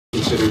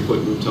Consider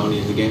putting Tony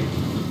in the game?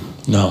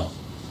 No.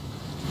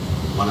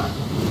 Why not?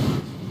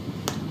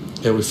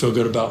 Yeah, we feel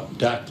good about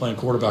Dak playing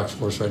quarterback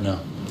for us right now.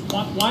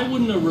 Why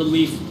wouldn't a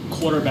relief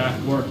quarterback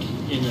work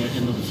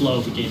in the flow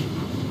of the game?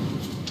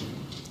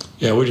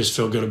 Yeah, we just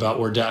feel good about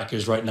where Dak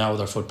is right now with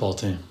our football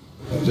team.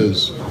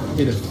 Does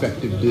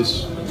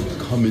ineffectiveness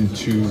come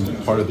into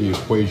part of the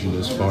equation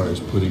as far as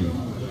putting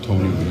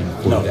Tony in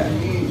for Dak?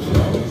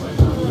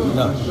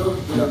 No.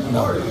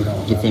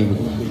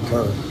 Definitively.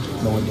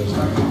 No, it does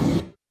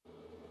not.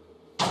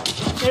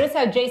 Notice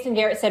how Jason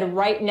Garrett said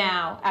right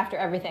now after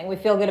everything. We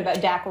feel good about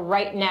Dak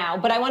right now.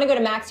 But I want to go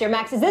to Max here.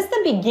 Max, is this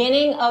the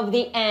beginning of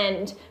the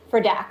end for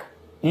Dak?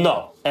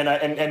 No, and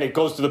it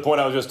goes to the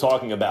point I was just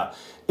talking about.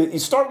 You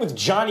start with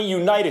Johnny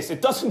Unitas.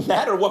 It doesn't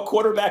matter what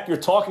quarterback you're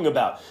talking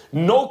about.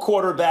 No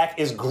quarterback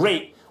is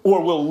great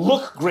or will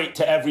look great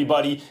to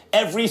everybody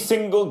every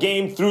single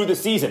game through the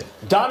season.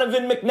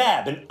 Donovan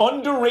McNabb, an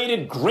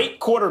underrated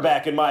great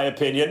quarterback in my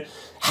opinion,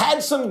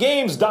 had some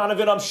games,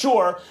 Donovan, I'm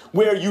sure,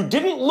 where you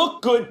didn't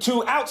look good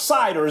to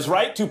outsiders,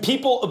 right? To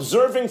people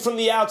observing from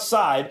the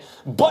outside.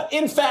 But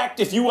in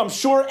fact, if you, I'm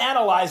sure,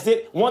 analyzed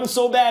it, wasn't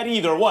so bad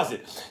either, was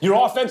it?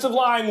 Your offensive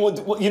line,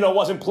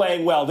 wasn't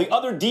playing well. The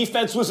other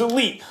defense was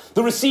elite.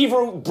 The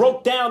receiver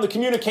broke down the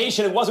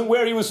communication. It wasn't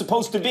where he was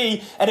supposed to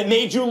be, and it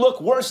made you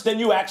look worse than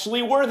you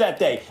actually were that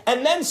day.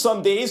 And then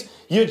some days,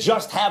 you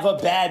just have a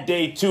bad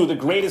day, too. The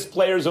greatest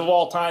players of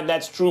all time,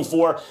 that's true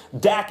for.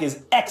 Dak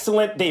is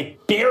excellent. They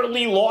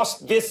barely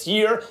lost this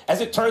year,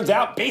 as it turns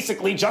out,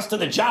 basically just to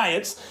the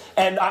Giants.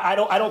 And I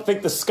don't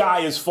think the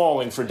sky is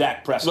falling for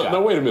Dak Prescott.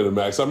 No, wait a minute,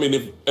 Max. I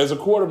mean, as a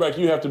quarterback,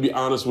 you have to be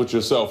honest with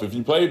yourself. If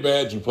you played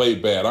bad, you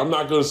played bad. I'm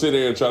not going to sit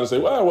there and try to say,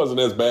 well, it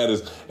wasn't as bad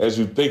as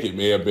you think it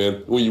may have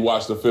been when you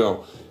watch the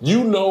film.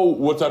 You know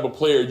what type of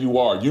player you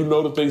are. You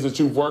know the things that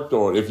you've worked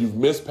on. If you've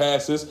missed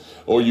passes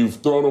or you've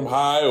thrown them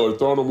high or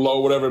thrown them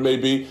low, whatever it may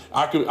be,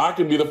 I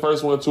can be the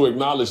first one to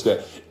acknowledge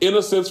that. In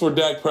a sense, for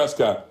Dak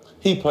Prescott,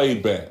 he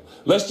played bad.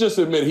 Let's just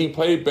admit he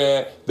played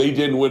bad. They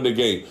didn't win the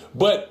game.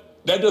 But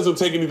that doesn't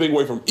take anything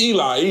away from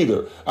Eli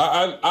either.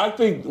 I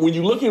think when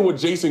you look at what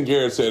Jason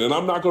Garrett said, and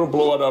I'm not going to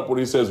blow it up when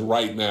he says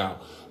right now,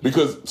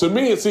 because to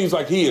me it seems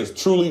like he is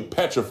truly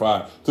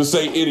petrified to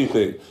say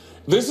anything.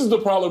 This is the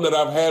problem that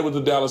I've had with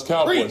the Dallas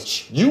Cowboys.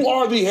 Preach. You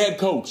are the head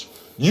coach.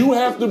 You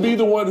have to be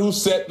the one who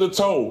set the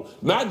tone,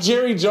 not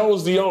Jerry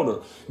Jones, the owner.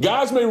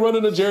 Guys may run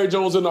into Jerry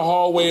Jones in the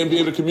hallway and be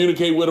able to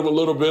communicate with him a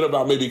little bit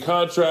about maybe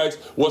contracts,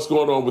 what's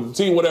going on with the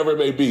team, whatever it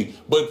may be.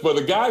 But for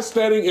the guy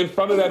standing in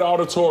front of that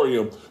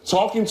auditorium,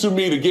 talking to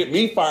me to get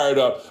me fired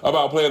up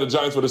about playing the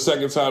Giants for the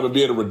second time and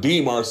being able to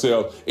redeem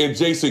ourselves in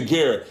Jason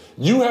Garrett,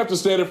 you have to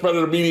stand in front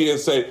of the media and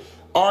say,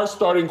 our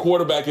starting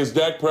quarterback is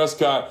Dak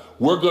Prescott.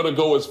 We're going to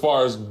go as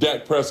far as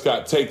Dak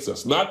Prescott takes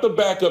us, not the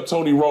backup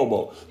Tony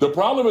Romo. The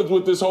problem is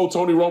with this whole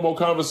Tony Romo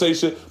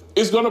conversation,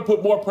 it's going to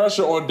put more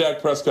pressure on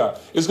Dak Prescott.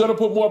 It's going to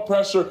put more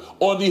pressure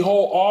on the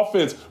whole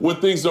offense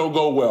when things don't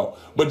go well.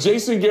 But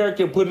Jason Garrett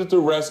can put it to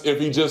rest if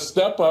he just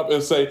step up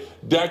and say,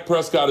 Dak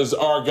Prescott is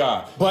our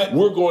guy. But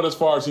we're going as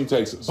far as he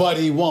takes us. But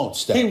he won't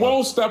step up. He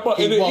won't step up.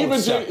 And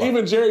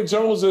even Jerry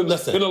Jones in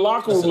the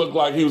locker room looked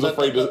like he was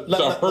afraid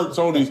to hurt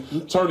Tony's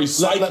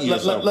psyche or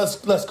something.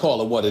 Let's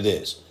call it what it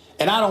is.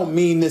 And I don't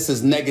mean this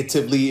as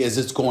negatively as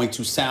it's going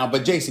to sound,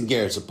 but Jason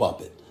Garrett's a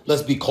puppet.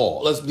 Let's be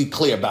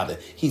clear about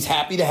it. He's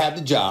happy to have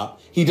the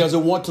job. He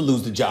doesn't want to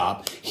lose the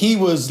job. He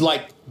was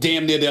like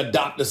damn near the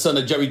adopted son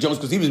of Jerry Jones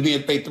because he was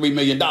being paid $3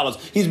 million.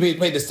 He's being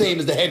paid the same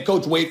as the head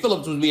coach. Wade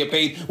Phillips was being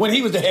paid when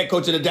he was the head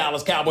coach of the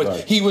Dallas Cowboys.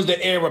 Right. He was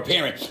the heir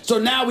apparent. So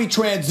now we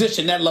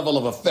transition that level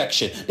of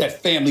affection,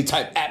 that family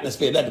type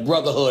atmosphere, that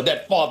brotherhood,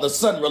 that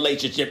father-son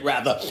relationship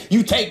rather.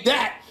 You take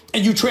that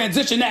and you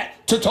transition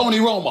that to Tony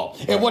Romo.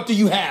 And what do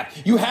you have?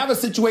 You have a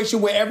situation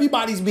where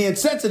everybody's being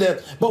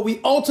sensitive, but we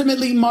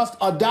ultimately must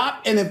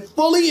adopt and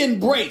fully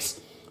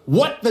embrace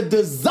what the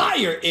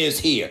desire is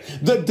here.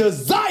 The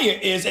desire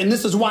is, and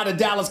this is why the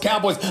Dallas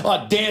Cowboys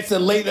are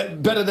dancing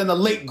better than the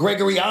late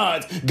Gregory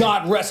Hines,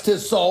 God rest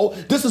his soul.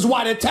 This is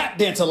why they're tap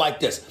dancing like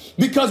this.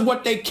 Because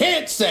what they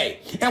can't say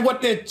and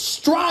what they're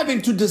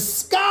striving to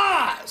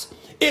disguise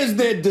is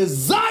their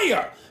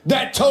desire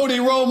that Tony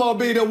Romo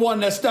be the one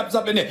that steps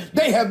up in there.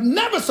 They have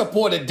never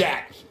supported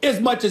Dak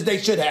as much as they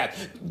should have.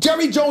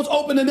 Jerry Jones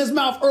opening his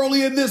mouth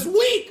earlier this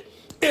week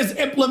is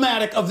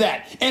emblematic of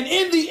that. And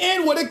in the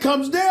end, what it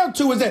comes down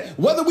to is that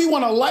whether we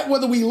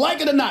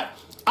like it or not,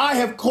 I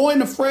have coined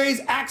the phrase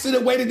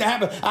accident waiting to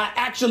happen. I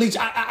actually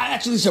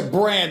should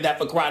brand that,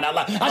 for crying out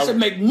loud. I should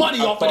make money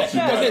off of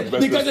that.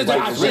 Because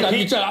I'm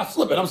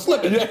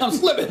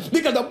slipping.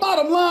 Because the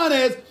bottom line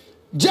is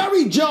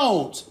Jerry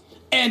Jones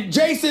and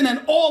Jason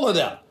and all of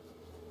them,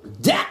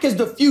 Dak is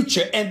the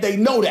future, and they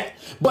know that.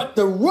 But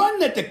the run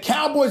that the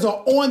Cowboys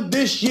are on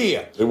this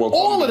year,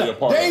 all of them,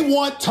 they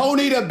want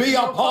Tony to be a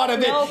part of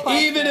it,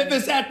 even if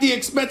it's at the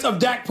expense of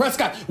Dak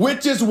Prescott,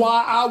 which is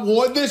why I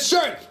wore this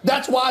shirt.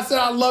 That's why I said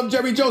I love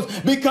Jerry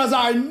Jones, because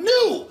I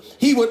knew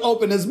he would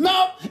open his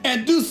mouth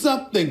and do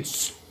something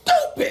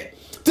stupid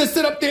to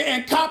sit up there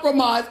and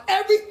compromise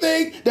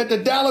everything that the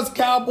Dallas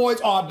Cowboys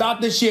are about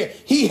this year.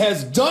 He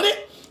has done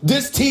it.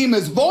 This team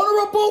is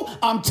vulnerable.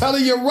 I'm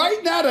telling you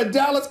right now, the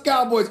Dallas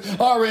Cowboys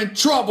are in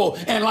trouble.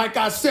 And like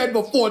I said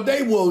before,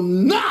 they will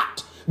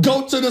not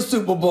go to the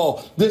Super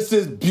Bowl. This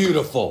is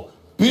beautiful.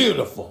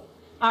 Beautiful.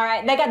 All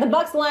right, they got the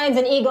Bucs, Lions,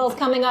 and Eagles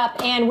coming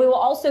up, and we will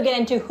also get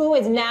into who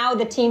is now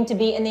the team to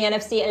beat in the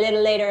NFC a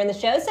little later in the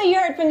show. So you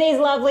heard from these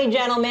lovely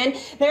gentlemen,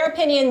 their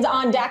opinions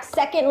on Dak's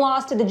second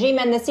loss to the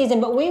G-Men this season,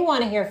 but we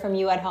want to hear from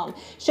you at home.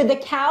 Should the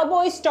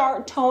Cowboys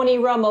start Tony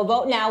Romo?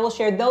 Vote now. We'll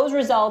share those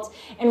results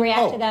and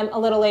react to them a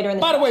little later in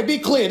the show. By the way, be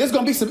clear, there's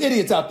going to be some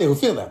idiots out there who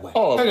feel that way.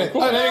 Oh, They're of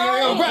course.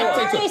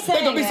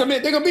 going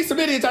to be some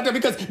idiots out there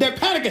because they're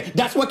panicking.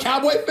 That's what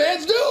Cowboy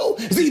fans do.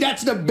 See,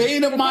 that's the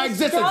bane of my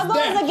existence.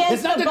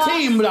 It's not the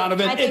team,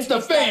 Donovan. It's the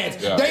fans.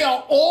 Yeah. They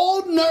are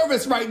all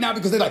nervous right now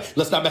because they're like,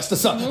 let's not mess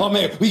this up. Oh,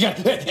 man, we got,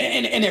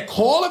 and they're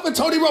calling for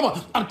Tony Romo.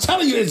 I'm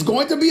telling you, it's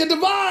going to be a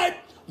divide.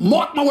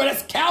 Mark my word,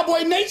 that's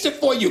Cowboy Nation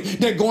for you.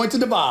 They're going to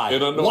divide.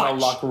 And I know how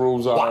locker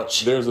rooms are.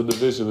 There's a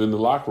division in the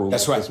locker room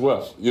as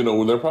well. You know,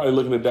 when they're probably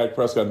looking at Dak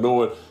Prescott,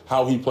 knowing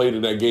how he played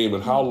in that game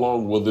and how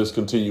long will this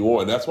continue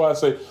on. That's why I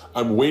say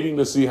I'm waiting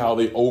to see how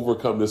they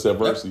overcome this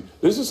adversity.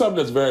 This is something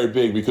that's very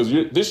big because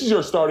this is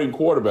your starting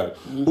quarterback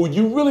who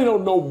you really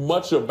don't know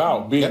much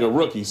about being a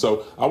rookie.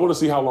 So I want to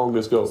see how long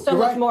this goes. So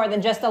much more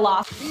than just a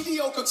loss.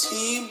 Mediocre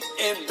team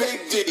and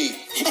Big D.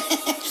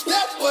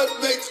 That's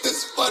what makes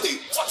this funny.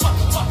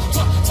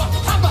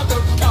 How about the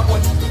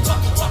Cowboys?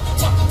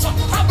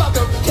 How about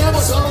the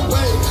Cowboys? Some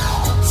way,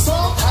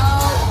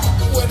 somehow,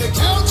 when the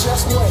count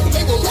just wait,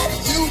 they will let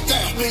you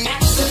down. The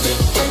accident,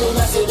 they will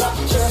mess it up.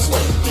 Just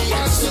wait. The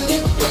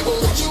accident, they will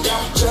let you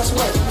down. Just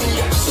wait. The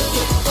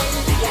accident,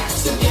 the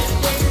accident,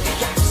 the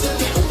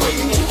accident,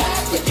 waiting to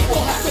happen. It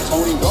will happen.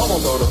 Tony Romo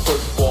know the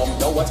football,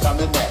 know what's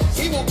coming next.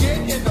 He will get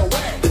in the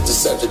way. The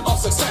deception of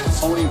success.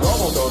 Tony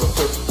Romo know the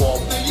football.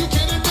 Are you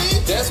kidding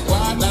me? That's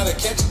why not a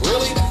catch.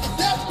 Really?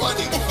 That's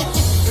funny.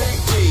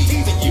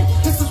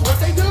 This is what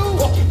they do.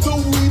 The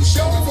weed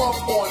show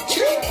up on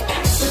cue.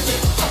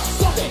 Accident,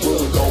 something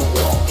will go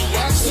wrong. The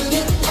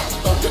accident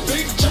of the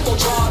big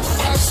Jumbotron.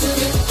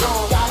 Accident,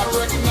 gotta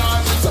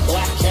recognize it's a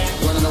black cat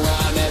running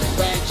around that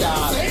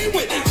franchise. Say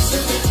with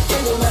accident,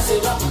 they will mess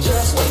it up.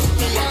 Just wait.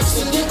 The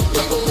accident,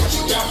 they will let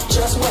you down.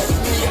 Just wait.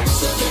 The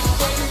accident,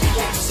 the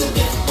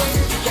accident,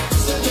 the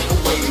accident,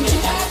 waiting to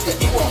happen.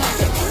 It will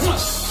happen.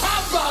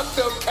 How about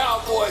the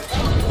Cowboys?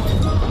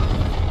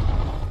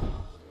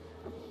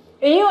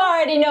 You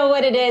already know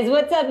what it is.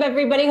 What's up,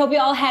 everybody? Hope you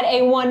all had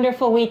a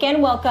wonderful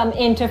weekend. Welcome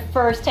into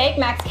First Take.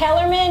 Max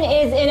Kellerman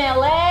is in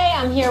LA.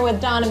 I'm here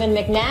with Donovan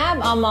McNabb.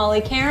 I'm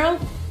Molly Karam.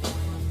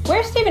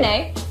 Where's Stephen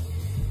A?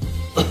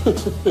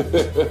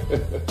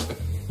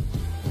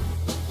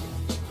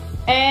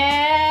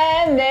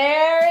 And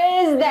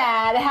there is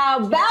that. How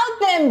about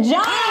them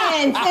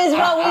Giants is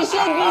what we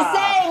should be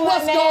saying,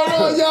 What's going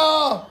on,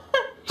 y'all?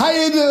 How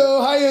you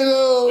do? How you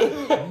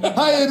do?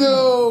 How you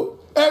do?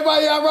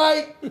 Everybody all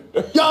right?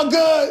 Y'all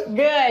good?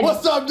 Good.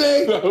 What's up,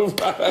 D?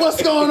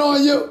 What's going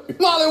on, you?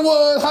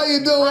 Mollywood, how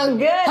you doing? I'm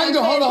good. How you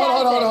doing? Hold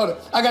on.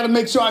 I got to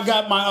make sure I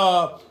got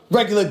my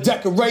regular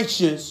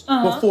decorations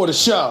before the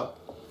show.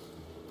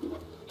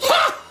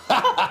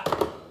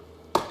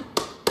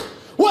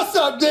 What's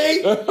up,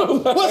 D?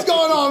 What's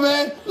going on,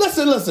 man?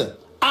 Listen.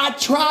 I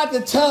tried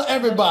to tell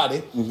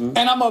everybody, and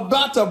I'm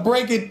about to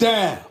break it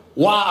down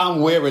why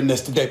I'm wearing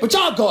this today. But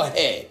y'all go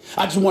ahead.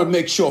 I just want to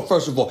make sure,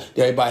 first of all, that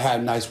everybody had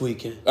a nice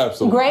weekend.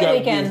 Absolutely. Great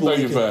weekend. Thank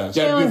you, fans.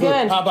 Feeling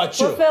good. How about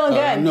you? We're feeling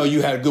good. I know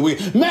you had a good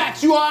week.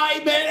 Max, you all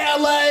right,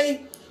 man? LA?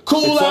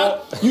 Cool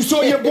out. You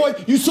saw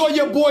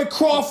your boy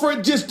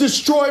Crawford just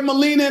destroy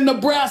Molina in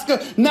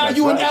Nebraska. Now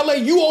you in LA.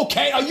 You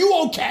okay? Are you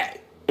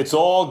okay? It's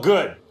all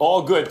good.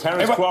 All good.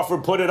 Terrence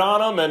Crawford put it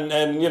on him,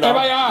 and you know.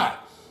 Everybody all right?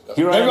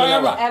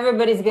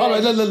 Everybody's good. All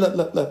right, let's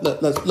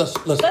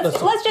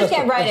just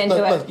get right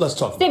into it. Let's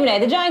talk. Stephen A.,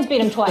 the Giants beat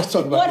him twice. Let's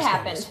talk about what this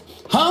happened?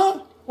 Huh?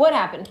 What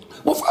happened?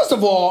 Well, first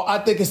of all, I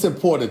think it's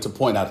important to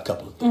point out a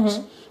couple of things.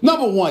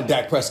 Number one,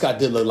 Dak Prescott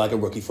did look like a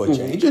rookie for a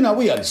change. You know,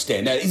 we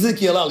understand that.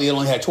 Ezekiel Elliott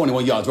only had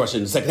 21 yards rushing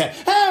in the second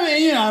half. I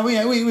mean, you know,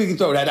 we can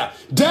throw that out.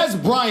 Des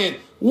Bryant,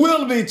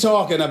 we'll be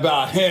talking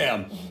about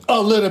him a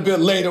little bit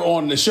later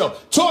on in the show.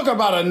 Talk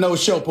about a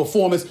no-show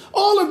performance.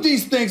 All of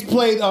these things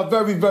played a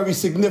very, very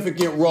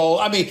significant role.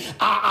 I mean,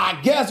 I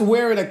guess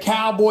wearing a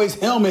Cowboys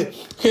helmet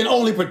can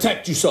only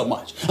protect you so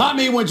much. I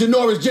mean, when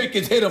Janoris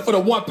Jenkins hit him for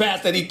the one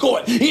pass that he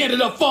caught, he ended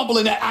up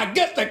fumbling that. I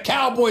guess the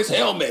Cowboys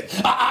helmet,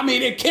 I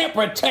mean, it can't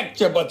protect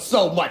you but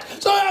so much.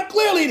 So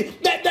clearly,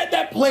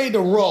 that played a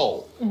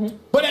role.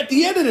 But at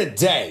the end of the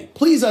day,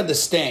 please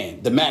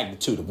understand the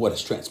magnitude of what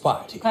has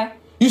transpired here. Okay.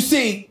 You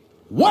see,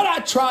 what I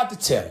tried to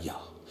tell y'all,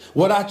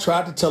 what I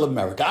tried to tell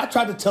America, I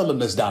tried to tell them,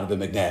 Miss Donovan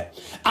McNabb.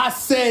 I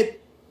said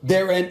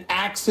they're an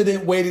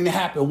accident waiting to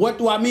happen. What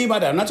do I mean by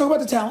that? I'm not talking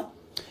about the talent.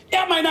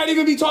 I might not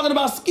even be talking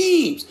about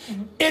schemes.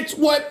 It's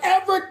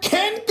whatever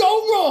can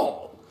go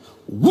wrong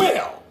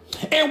will.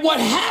 And what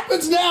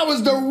happens now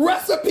is the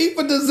recipe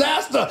for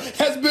disaster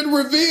has been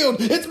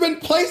revealed. It's been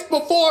placed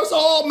before us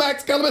all,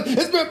 Max Kellerman.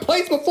 It's been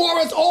placed before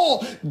us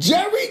all.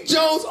 Jerry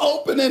Jones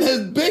opening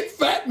his big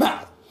fat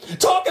mouth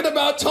talking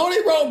about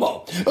Tony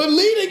Romo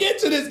leading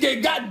into this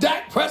game. Got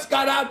Dak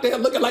Prescott out there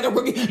looking like a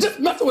rookie, just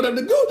messing with him.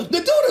 The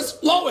dude is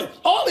flowing.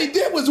 All he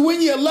did was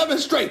win you 11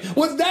 straight.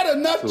 Was that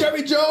enough,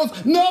 Jerry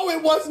Jones? No,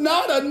 it was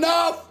not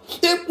enough.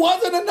 It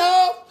wasn't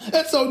enough.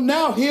 And so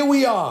now here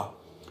we are.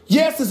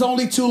 Yes, it's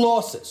only 2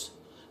 losses,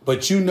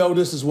 but you know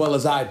this as well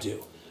as I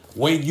do.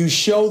 When you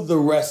show the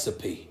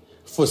recipe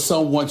for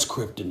someone's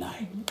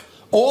kryptonite,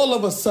 all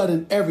of a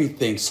sudden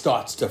everything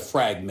starts to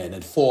fragment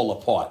and fall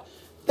apart.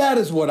 That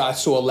is what I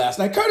saw last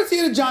night. Courtesy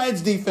of the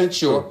Giants defense,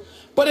 sure.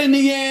 But in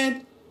the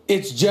end,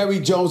 it's Jerry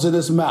Jones in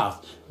his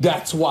mouth.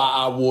 That's why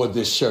I wore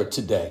this shirt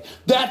today.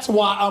 That's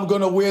why I'm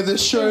going to wear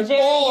this shirt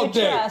all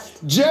day.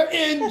 In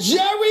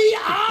Jerry,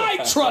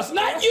 I trust.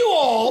 Not you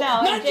all.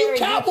 No, not you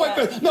Cowboy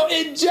fans. No,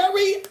 in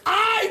Jerry,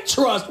 I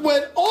trust.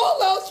 When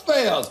all else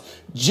fails,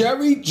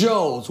 Jerry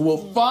Jones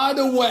will find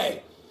a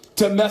way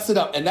to mess it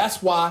up. And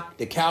that's why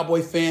the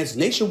Cowboy fans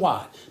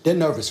nationwide, they're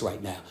nervous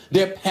right now.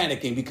 They're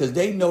panicking because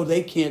they know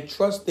they can't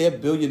trust their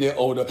billionaire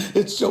owner.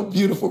 It's so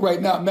beautiful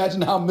right now.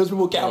 Imagine how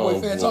miserable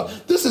Cowboy fans are.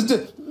 This is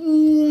just,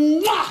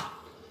 mwah!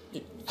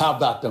 How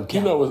about them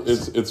Cowboys?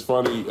 You know, it's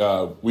funny.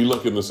 We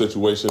look in the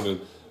situation,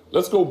 and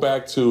let's go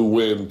back to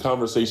when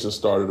conversations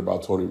started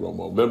about Tony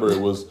Romo. Remember, it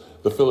was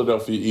the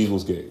Philadelphia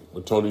Eagles game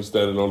when Tony's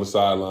standing on the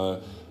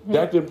sideline.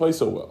 Dak didn't play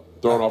so well,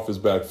 throwing off his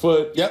back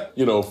foot,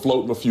 you know,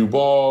 floating a few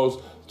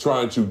balls,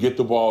 trying to get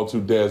the ball to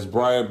Dez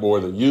Bryant more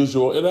than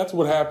usual. And that's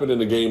what happened in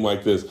a game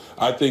like this.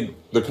 I think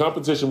the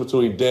competition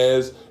between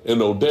Dez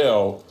and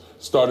Odell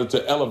started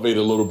to elevate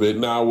a little bit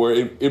now where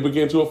it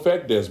began to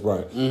affect Dez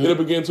Bryant. And it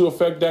began to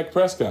affect Dak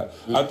Prescott.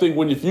 I think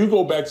if you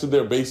go back to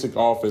their basic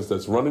offense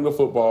that's running the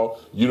football,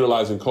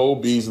 utilizing Cole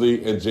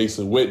Beasley and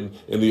Jason Witten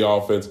in the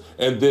offense,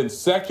 and then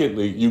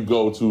secondly, you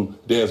go to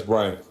Dez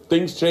Bryant.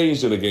 Things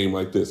changed in a game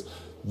like this.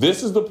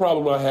 This is the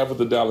problem I have with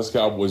the Dallas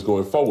Cowboys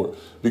going forward,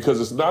 because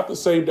it's not the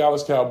same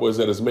Dallas Cowboys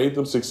that has made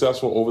them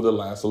successful over the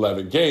last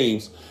 11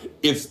 games.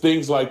 It's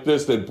things like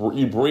this that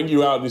bring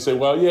you out and you say,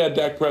 well, yeah,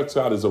 Dak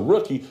Prescott is a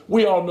rookie.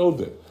 We all know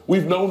that.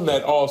 We've known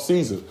that all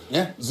season.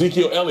 Yeah.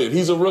 Ezekiel Elliott,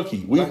 he's a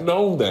rookie. We've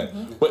known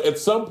that. But at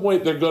some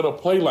point, they're going to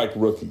play like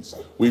rookies.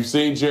 We've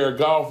seen Jared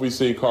Goff. We've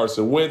seen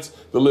Carson Wentz.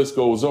 The list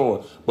goes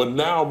on. But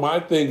now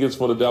my thing is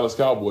for the Dallas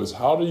Cowboys,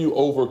 how do you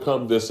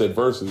overcome this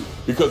adversity?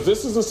 Because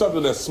this isn't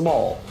something that's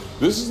small.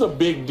 This is a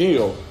big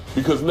deal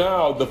because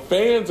now the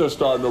fans are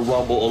starting to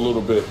rumble a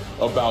little bit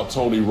about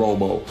Tony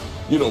Romo.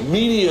 You know,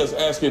 media is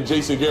asking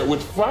Jason Garrett,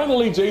 which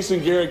finally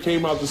Jason Garrett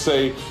came out to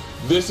say,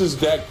 this is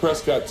Dak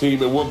Prescott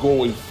team and we're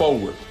going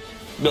forward.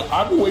 No,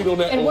 I've been waiting on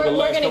that. And we're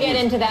going to get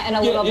into that in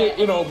a little bit.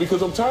 You know,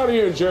 because I'm tired of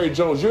hearing Jerry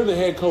Jones. You're the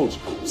head coach.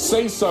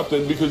 Say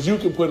something because you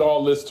can put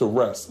all this to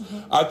rest.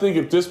 I think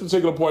at this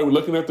particular point, we're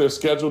looking at their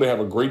schedule. They have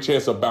a great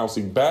chance of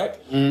bouncing back.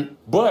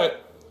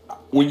 But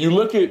when you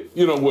look at,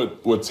 you know,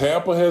 what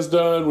Tampa has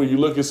done, when you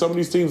look at some of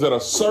these teams that are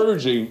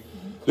surging,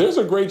 there's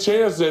a great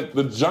chance that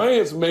the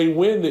Giants may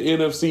win the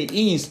NFC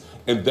East,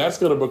 and that's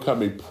going to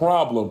become a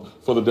problem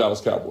for the Dallas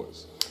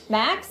Cowboys.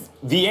 Max?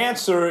 The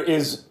answer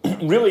is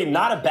really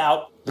not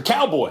about the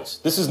Cowboys.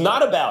 This is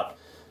not about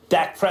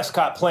Dak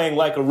Prescott playing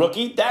like a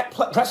rookie. Dak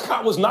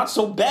Prescott was not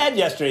so bad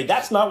yesterday.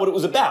 That's not what it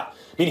was about. I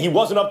mean, he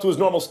wasn't up to his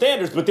normal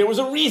standards, but there was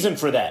a reason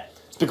for that.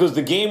 It's because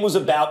the game was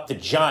about the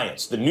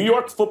Giants, the New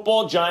York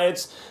Football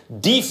Giants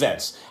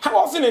defense. How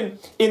often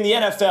in the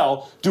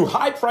NFL do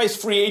high-priced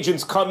free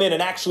agents come in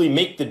and actually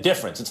make the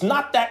difference? It's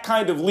not that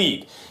kind of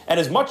league. And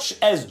as much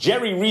as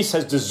Jerry Reese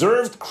has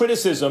deserved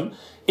criticism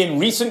in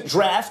recent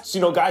drafts,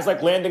 you know, guys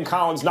like Landon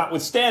Collins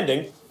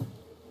notwithstanding,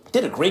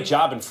 did a great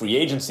job in free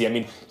agency. I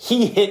mean,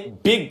 he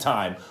hit big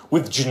time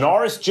with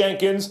Janoris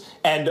Jenkins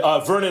and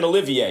Vernon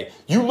Olivier.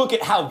 You look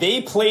at how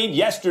they played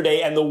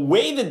yesterday and the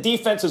way the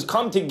defense has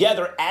come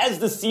together as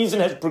the season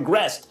has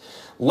progressed.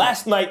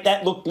 Last night,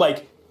 that looked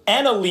like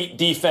an elite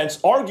defense,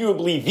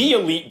 arguably the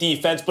elite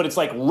defense, but it's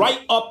like right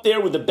up there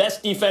with the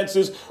best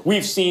defenses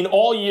we've seen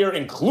all year,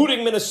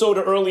 including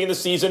Minnesota early in the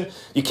season.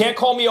 You can't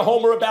call me a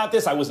homer about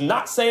this. I was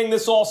not saying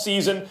this all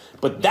season,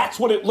 but that's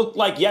what it looked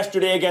like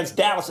yesterday against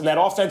Dallas in that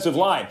offensive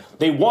line.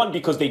 They won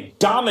because they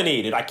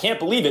dominated. I can't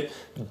believe it.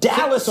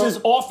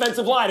 Dallas's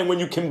offensive line, and when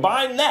you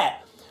combine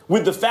that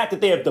with the fact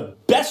that they have the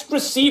best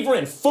receiver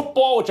in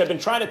football, which I've been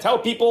trying to tell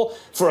people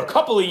for a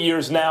couple of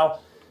years now,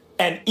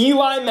 and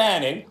Eli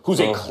Manning,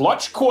 who's a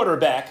clutch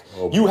quarterback,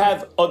 you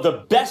have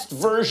the best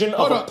version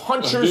of a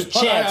puncher's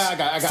chance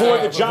for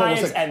the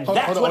Giants, and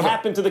that's what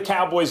happened to the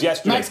Cowboys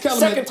yesterday. Max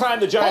Kellerman, second time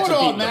the Giants have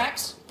beaten them.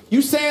 Max.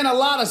 You saying a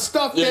lot of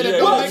stuff there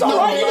that Well, don't it's make all no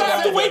right. You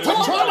have to wait till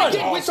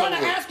We're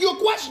trying to ask you a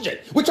question.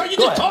 We're trying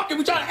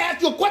to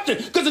ask you a question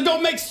because it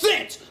don't make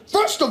sense.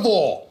 First of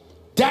all,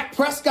 Dak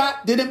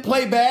Prescott didn't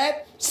play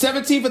bad.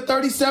 17 for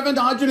 37,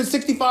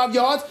 165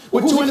 yards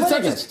with 2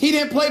 interceptions. He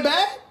didn't play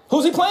bad?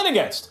 Who's he playing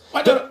against?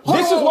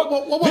 This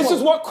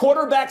is what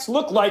quarterbacks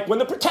look like when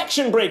the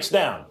protection breaks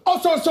down. Oh,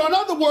 so in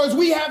other words,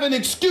 we have an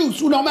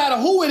excuse, no matter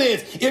who it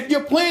is. If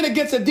you're playing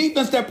against a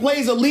defense that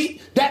plays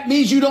elite, that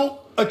means you don't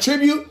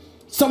attribute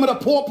some of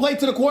the poor play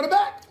to the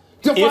quarterback?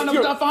 To find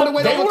a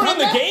way to they were overcome in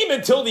the that? game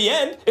until the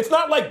end. It's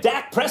not like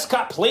Dak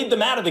Prescott played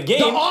them out of the game.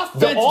 The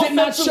offense did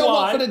not offensive show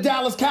line, up for the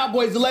Dallas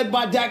Cowboys led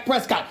by Dak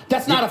Prescott.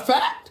 That's not a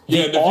fact.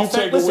 Yeah, and if you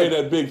take away listen,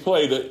 that big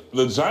play,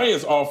 the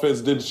Giants'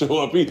 offense didn't show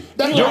up. Eli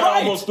You're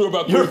right. almost threw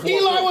about 3 or 4.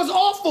 Eli was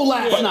awful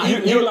last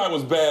night. Eli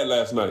was bad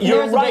last night. You're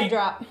There's a big right.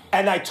 drop.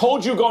 And I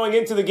told you going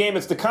into the game,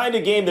 it's the kind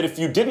of game that if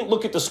you didn't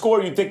look at the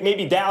score, you'd think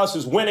maybe Dallas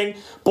is winning,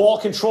 ball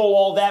control,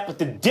 all that. But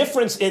the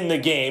difference in the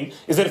game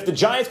is that if the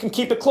Giants can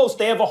keep it close,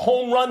 they have a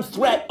home run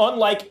threat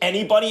unlike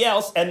anybody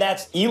else, and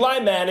that's Eli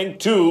Manning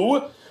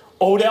to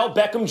Odell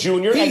Beckham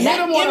Jr. He and hit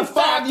him on a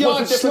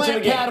 5-yard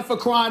slant game. pattern for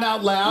crying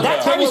out loud.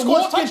 That's how They he were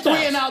scores walking touchdowns.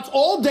 3 and outs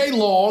all day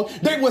long.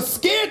 They were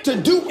scared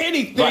to do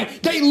anything.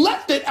 Right. They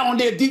left it on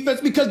their defense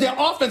because their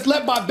offense,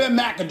 led by Ben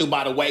McAdoo,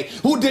 by the way,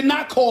 who did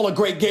not call a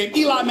great game.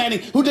 Eli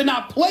Manning, who did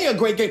not play a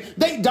great game.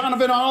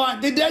 Donovan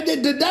on the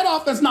line. Did that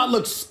offense not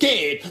look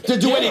scared to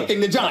do anything,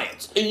 the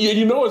Giants?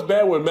 You know it's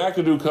bad when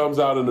McAdoo comes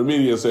out in the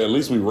media and says, at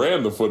least we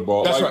ran the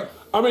football. That's right.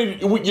 I mean,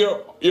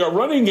 your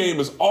running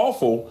game is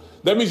awful.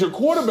 That means your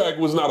quarterback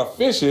was not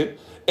efficient.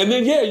 And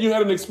then, you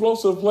had an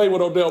explosive play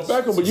with Odell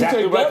Beckham, but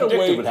Exactly you take what I that predicted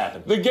away, would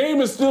happen. the game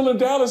is still in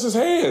Dallas's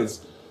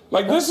hands.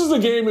 Like, this is a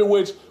game in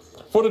which,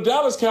 for the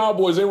Dallas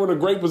Cowboys, they were in a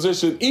great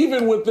position,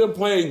 even with them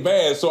playing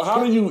bad. So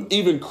how do you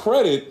even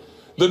credit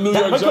the New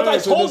York Because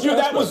Giants?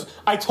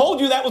 I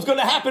told you that was going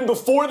to happen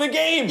before the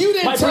game. You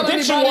didn't tell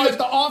anybody was that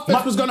the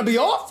offense was going to be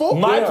awful.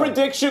 My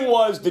prediction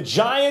was the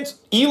Giants,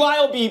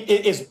 Eli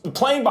is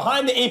playing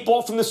behind the 8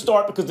 ball from the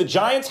start because the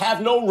Giants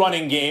have no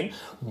running game,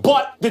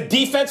 but the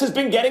defense has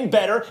been getting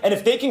better, and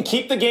if they can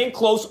keep the game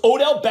close,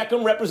 Odell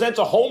Beckham represents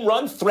a home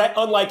run threat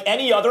unlike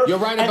any other. You're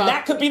right and about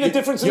that could be the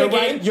difference in the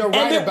game. You're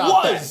right and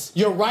about it was. that.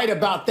 You're right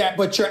about that,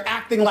 but you're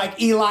acting like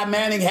Eli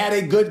Manning had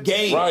a good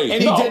game. Right.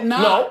 And he did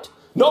not.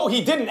 No,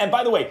 he didn't. And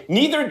by the way,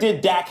 neither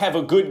did Dak have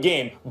a good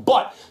game.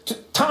 But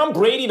Tom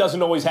Brady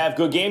doesn't always have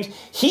good games.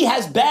 He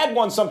has bad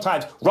ones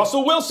sometimes.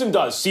 Russell Wilson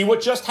does. See what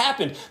just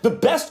happened. The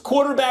best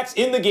quarterbacks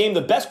in the game,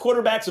 the best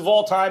quarterbacks of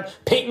all time,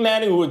 Peyton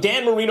Manning,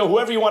 Dan Marino,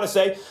 whoever you want to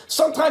say,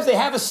 sometimes they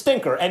have a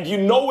stinker. And you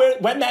know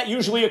when that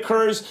usually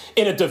occurs?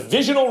 In a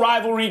divisional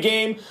rivalry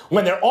game,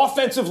 when their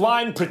offensive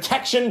line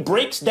protection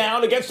breaks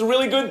down against a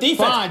really good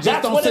defense. Fine, just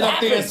That's don't when sit it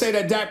up there and happens. say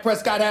that Dak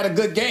Prescott had a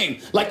good game,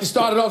 like you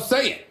started off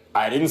saying.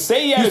 I didn't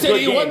say he had You a said good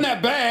he game. wasn't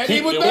that bad. He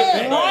was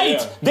bad. Right.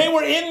 Yeah. They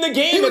were in the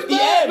game He was at the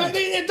bad, end. but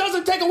it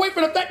doesn't take away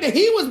from the fact that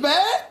he was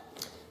bad.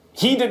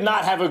 He did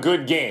not have a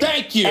good game.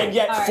 Thank you. And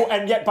yet,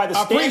 by the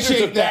standards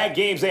appreciate of bad that.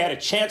 games, they had a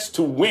chance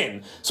to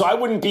win. So I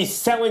wouldn't be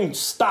selling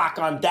stock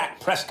on Dak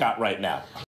Prescott right now.